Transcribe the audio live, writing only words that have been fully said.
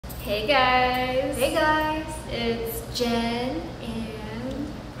Hey guys! Hey guys! It's Jen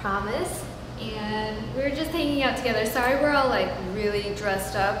and Promise. And we were just hanging out together. Sorry we're all like really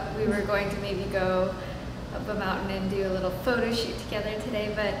dressed up. We were going to maybe go up a mountain and do a little photo shoot together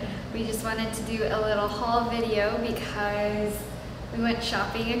today, but we just wanted to do a little haul video because we went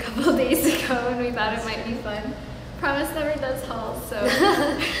shopping a couple of days ago and we thought it might be fun. Promise never does hauls, so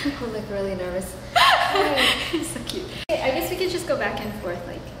I'm like really nervous. so cute. Okay, I guess we could just go back and forth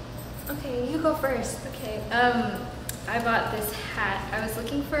like. Okay, you go first. Okay, I bought this hat. I was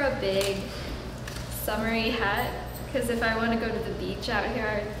looking for a big summery hat because if I want to go to the beach out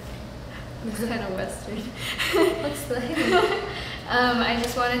here, it's kind of western. What's the I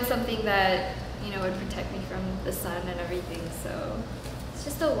just wanted something that, you know, would protect me from the sun and everything, so it's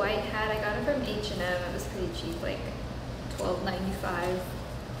just a white hat. I got it from H&M. It was pretty cheap, like $12.95.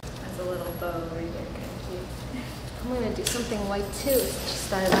 Has a little bow over here, kind of cute. I'm gonna do something white too. Just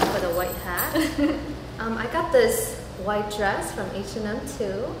started off with a white hat. I got this white dress from H&M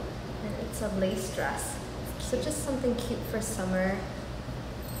too, and it's a lace dress. So just something cute for summer.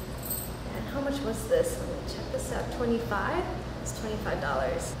 And how much was this? Let me check this out. 25? It's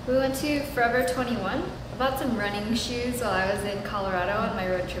 $25. We went to Forever 21. I bought some running shoes while I was in Colorado on my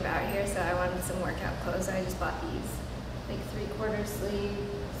road trip out here, so I wanted some workout clothes, so I just bought these. Like 3/4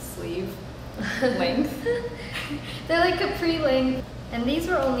 sleeve length. They're like capri length, and these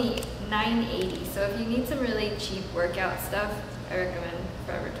were only $9.80. So if you need some really cheap workout stuff, I recommend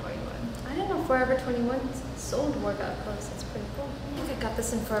Forever 21. I didn't know Forever 21 sold workout clothes. That's pretty cool. I think I got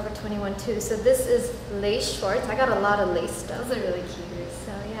this in Forever 21 too. So this is lace shorts. I got a lot of lace stuff. Those are really cute.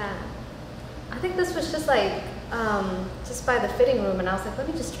 So yeah, I think this was just like just by the fitting room, and I was like, let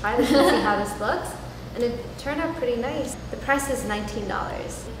me just try this and see how this looks. And it turned out pretty nice. The price is $19.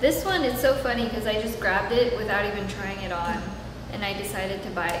 This one is so funny because I just grabbed it without even trying it on, and I decided to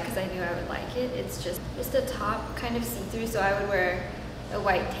buy it because I knew I would like it. It's just a top, kind of see-through, so I would wear a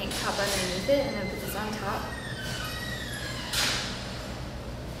white tank top underneath it and then put this on top.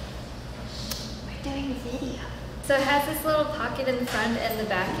 We're doing video. So it has this little pocket in the front and the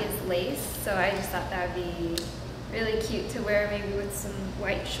back is lace, so I just thought that would be really cute to wear maybe with some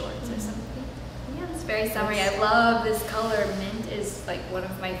white shorts or something. Yeah, it's very summery. I love this color. Mint is like one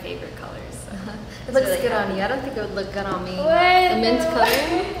of my favorite colors. So it looks really good on you. I don't think it would look good on me. What? The mint color.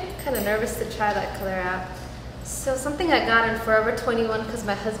 I'm kind of nervous to try that color out. So something I got in Forever 21 because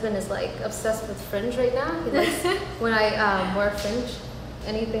my husband is like obsessed with fringe right now. He likes when I wear fringe,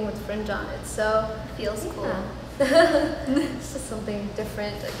 anything with fringe on it. So it feels cool. It's just something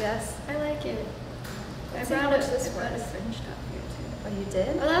different, I guess. I like it. I brought a fringe top here too. Oh, you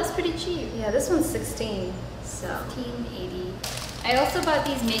did? Oh, that was pretty cheap. Yeah, this one's 16. So $15.80. I also bought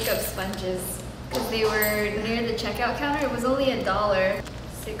these makeup sponges because they were near the checkout counter. It was only $1.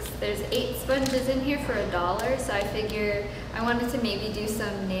 There's 8 sponges in here for $1, so I figure I wanted to maybe do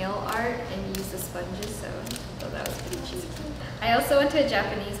some nail art and use the sponges, so that was pretty cheap. I also went to a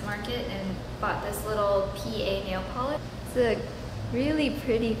Japanese market and bought this little PA nail polish. It's a really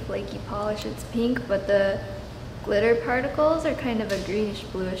pretty flaky polish. It's pink, but the glitter particles are kind of a greenish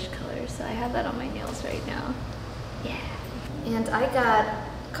bluish color, so I have that on my nails right now. Yeah. And I got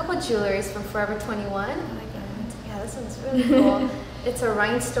a couple jewelries from Forever 21. Oh my god. Yeah, this one's really cool. It's a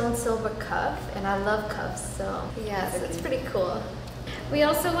rhinestone silver cuff, and I love cuffs, so yeah, so it's pretty cool. We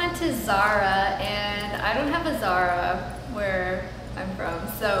also went to Zara, and I don't have a Zara where I'm from,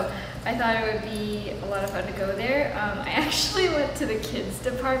 so I thought it would be a lot of fun to go there. I actually went to the kids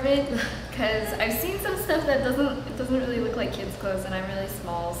department because I've seen some stuff that doesn't really look like kids clothes, and I'm really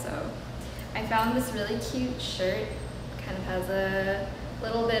small, so I found this really cute shirt. Kind of has a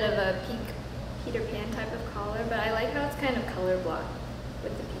little bit of a pink Peter Pan type of collar, but I like how it's kind of color blocked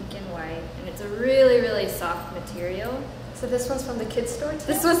with the pink and white, and it's a really, really soft material. So this one's from the kids store too?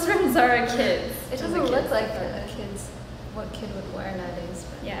 This was from Zara Kids. It doesn't look like what kid would wear nowadays.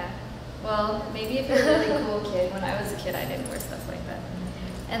 But. Yeah. Well, maybe if you're a really cool kid. When I was a kid, I didn't wear stuff like that.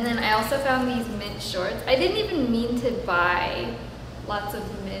 And then I also found these mint shorts. I didn't even mean to buy lots of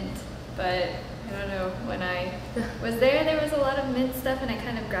mint, but I don't know, when I was there was a lot of mint stuff and I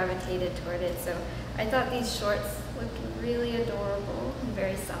kind of gravitated toward it. So I thought these shorts looked really adorable and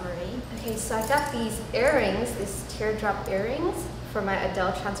very summery. Okay, so I got these earrings, these teardrop earrings for my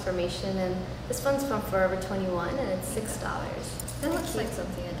Adele transformation, and this one's from Forever 21 and it's $6. That looks like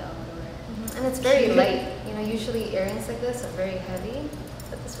something Adele would wear. And it's very light. You know, usually earrings like this are very heavy,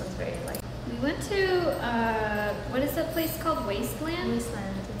 but this one's very light. We went to, what is that place called? Wasteland?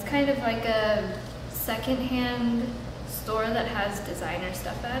 Wasteland. It's kind of like a secondhand store that has designer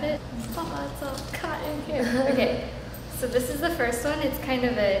stuff at it. Oh, it's all caught in here. Okay, So this is the first one. It's kind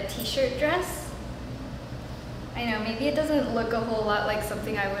of a t-shirt dress. I know, maybe it doesn't look a whole lot like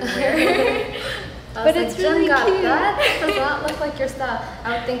something I would wear. But it's really cute. That does not look like your style.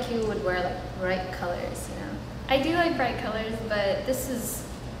 I would think you would wear like bright colors, you know. I do like bright colors, but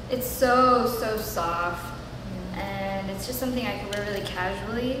it's so soft. And it's just something I can wear really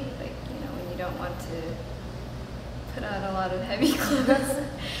casually, like, you know, when you don't want to put on a lot of heavy clothes.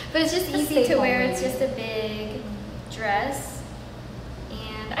 But it's just easy to wear. It's just a big dress,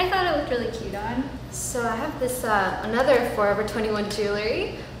 and I thought it looked really cute on. So I have this another Forever 21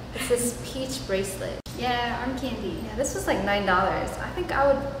 jewelry. It's this peach bracelet. Yeah, arm candy. Yeah, this was like $9. I think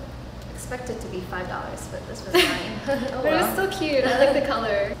I would expect it to be $5, but this was $9. Oh, but it was still cute. I like the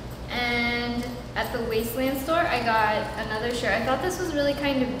color. And at the Wasteland store, I got another shirt. I thought this was really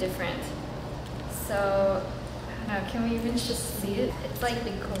kind of different. So, I don't know, can we even just see it? It's like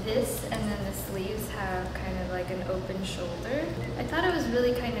this, and then the sleeves have kind of like an open shoulder. I thought it was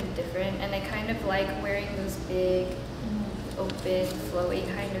really kind of different, and I kind of like wearing those big, open, flowy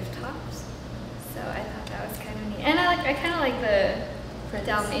kind of tops. So I thought that was kind of neat. And I kind of like the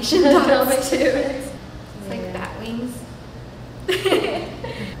Dalmatian tops too. It's like bat wings. Do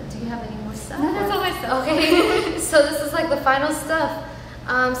you have any more stuff? No, that's all my stuff. Okay, so this is like the final stuff.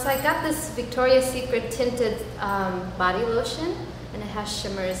 So I got this Victoria's Secret tinted body lotion, and it has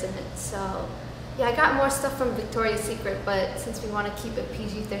shimmers in it. So yeah, I got more stuff from Victoria's Secret, but since we want to keep it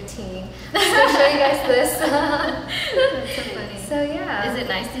PG-13, I'm just gonna show you guys this. That's so funny. So yeah. Is it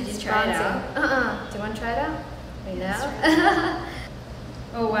nice? Did you try it out? Do you want to try it out? Right now? Yes,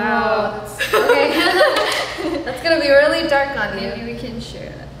 oh wow. Whoa, okay. That's gonna be really dark on you. Maybe we can share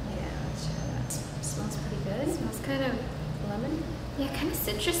that. Yeah, let's share that. It smells pretty good. It smells kind of Lemon? Yeah, kind of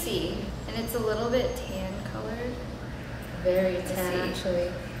citrusy, and it's a little bit tan colored. Very tan,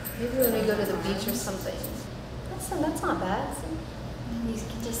 actually. Maybe when we go to the beach or something. That's not bad. And you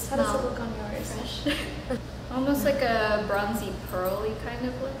can just How smell does it look on yours? fresh. Almost like a bronzy pearly kind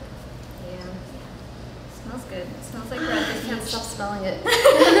of look. Yeah. Smells good. It smells like we're at the I can't beach. stop smelling it.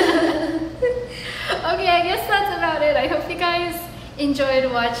 Okay, I guess that's about it. I hope you guys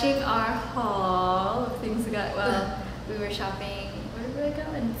enjoyed watching our haul of things we got. Well, we were shopping. Where did we go?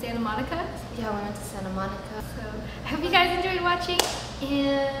 In Santa Monica? Yeah, we went to Santa Monica. So I hope you guys enjoyed watching,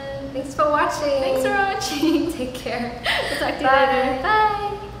 and Thanks for watching. thanks for watching. Take care. We'll talk to you later.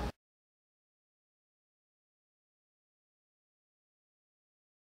 Bye.